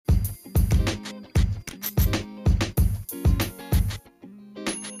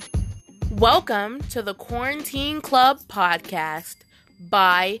Welcome to the Quarantine Club podcast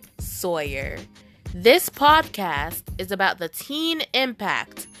by Sawyer. This podcast is about the teen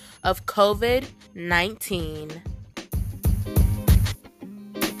impact of COVID-19.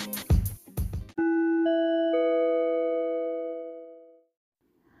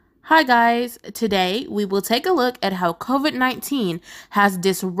 Hi guys, today we will take a look at how COVID-19 has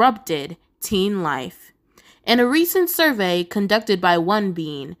disrupted teen life. In a recent survey conducted by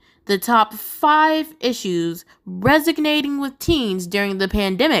OneBean, the top 5 issues resonating with teens during the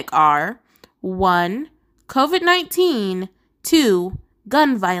pandemic are 1. COVID-19, 2.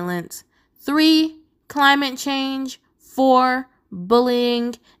 Gun violence, 3. Climate change, 4.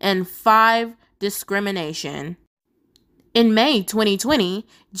 Bullying, and 5. Discrimination. In May 2020,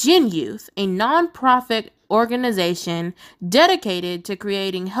 Gen Youth, a nonprofit organization dedicated to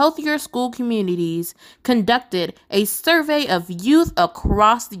creating healthier school communities, conducted a survey of youth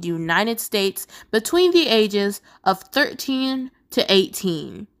across the United States between the ages of 13 to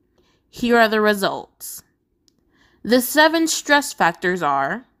 18. Here are the results. The 7 stress factors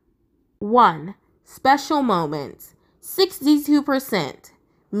are 1. Special moments, 62%,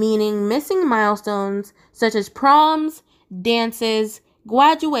 meaning missing milestones such as proms, dances,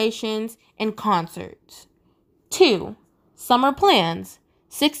 graduations, and concerts. 2. Summer plans,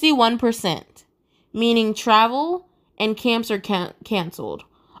 61%, meaning travel and camps are canceled,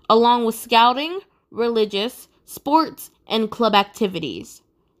 along with scouting, religious, sports, and club activities.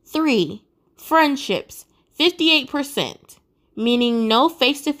 3. Friendships, 58%, meaning no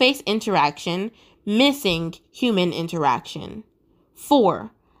face-to-face interaction, missing human interaction.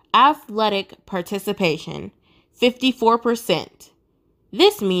 4. Athletic participation, 54%.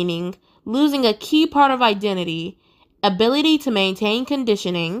 This meaning losing a key part of identity, ability to maintain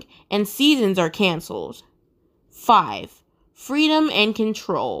conditioning, and seasons are canceled. 5. Freedom and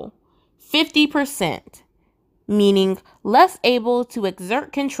control, 50%, meaning less able to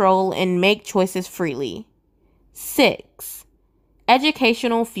exert control and make choices freely. 6.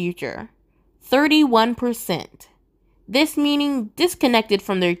 Educational future, 31%. This meaning disconnected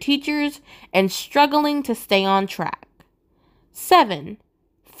from their teachers and struggling to stay on track. 7.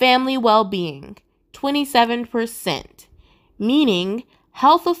 Family well-being, 27%, meaning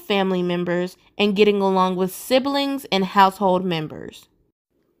health of family members and getting along with siblings and household members.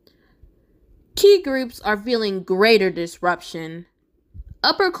 Key groups are feeling greater disruption.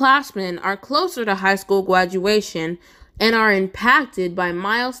 Upperclassmen are closer to high school graduation and are impacted by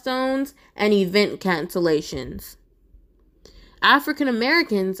milestones and event cancellations. African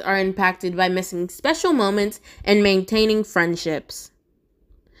Americans are impacted by missing special moments and maintaining friendships.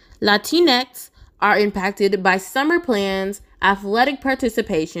 Latinx are impacted by summer plans, athletic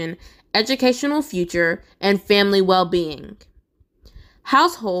participation, educational future, and family well-being.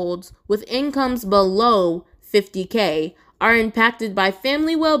 Households with incomes below $50,000 are impacted by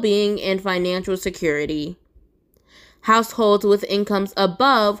family well-being and financial security. Households with incomes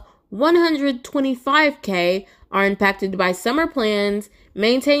above $125,000 are impacted by summer plans,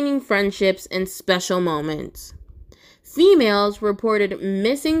 maintaining friendships, and special moments. Females reported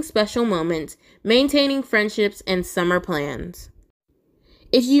missing special moments, maintaining friendships, and summer plans.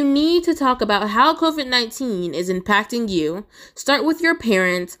 If you need to talk about how COVID-19 is impacting you, start with your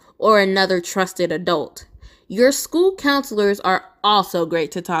parents or another trusted adult. Your school counselors are also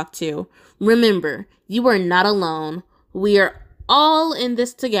great to talk to. Remember, you are not alone. We are all in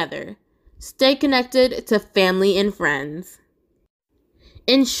this together. Stay connected to family and friends.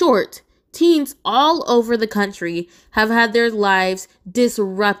 In short, teens all over the country have had their lives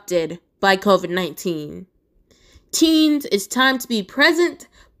disrupted by COVID-19. Teens, it's time to be present,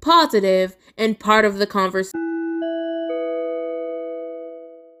 positive, and part of the conversation.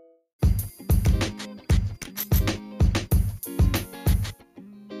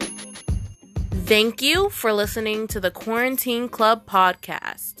 Thank you for listening to the Quarantine Club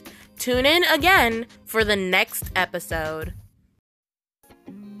podcast. Tune in again for the next episode.